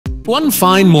One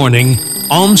fine morning,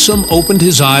 AumSum opened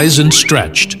his eyes and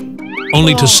stretched,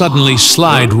 only to suddenly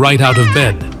slide right out of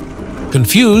bed.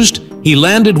 Confused, he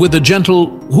landed with a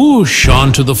gentle whoosh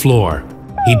onto the floor.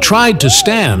 He tried to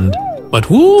stand,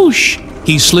 but whoosh,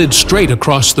 he slid straight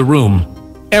across the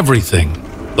room. Everything,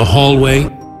 the hallway,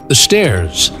 the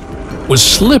stairs, was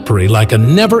slippery like a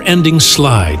never-ending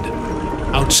slide.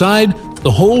 Outside,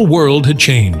 the whole world had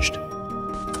changed.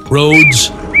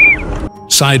 Roads,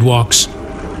 sidewalks,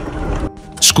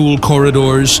 school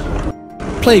corridors,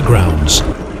 playgrounds.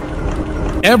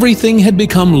 Everything had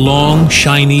become long,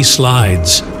 shiny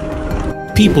slides.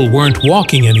 People weren't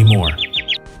walking anymore.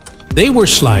 They were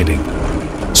sliding,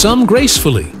 some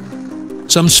gracefully,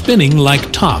 some spinning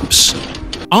like tops.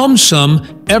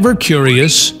 AumSum, ever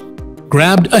curious,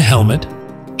 grabbed a helmet,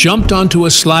 jumped onto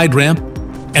a slide ramp,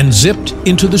 and zipped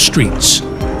into the streets.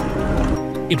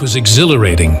 It was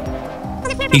exhilarating.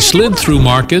 He slid through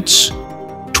markets,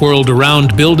 twirled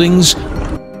around buildings,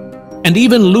 and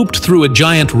even looped through a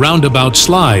giant roundabout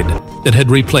slide that had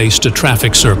replaced a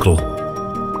traffic circle.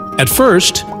 At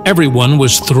first, everyone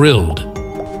was thrilled.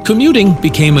 Commuting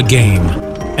became a game,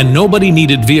 and nobody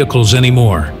needed vehicles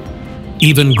anymore.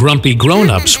 Even grumpy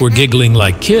grown-ups were giggling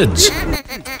like kids.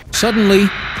 Suddenly,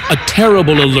 a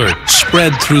terrible alert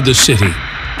spread through the city.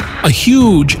 A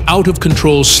huge,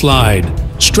 out-of-control slide,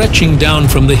 stretching down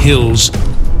from the hills,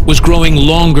 was growing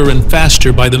longer and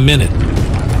faster by the minute.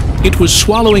 It was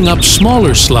swallowing up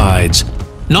smaller slides,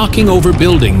 knocking over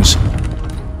buildings,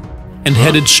 and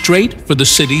headed straight for the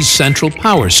city's central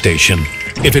power station.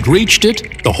 If it reached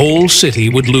it, the whole city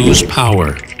would lose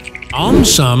power.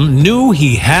 AumSum knew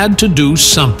he had to do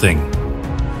something.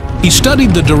 He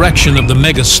studied the direction of the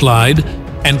mega slide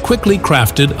and quickly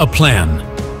crafted a plan.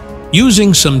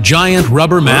 Using some giant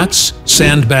rubber mats,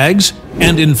 sandbags,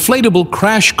 and inflatable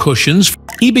crash cushions,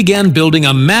 he began building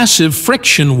a massive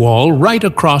friction wall right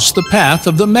across the path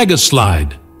of the mega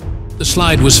slide. The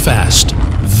slide was fast,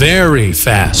 very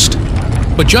fast.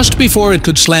 But just before it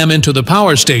could slam into the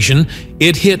power station,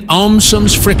 it hit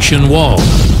AumSum's friction wall.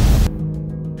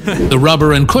 The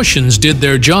rubber and cushions did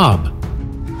their job.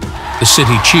 The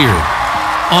city cheered.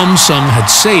 AumSum had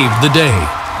saved the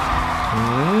day.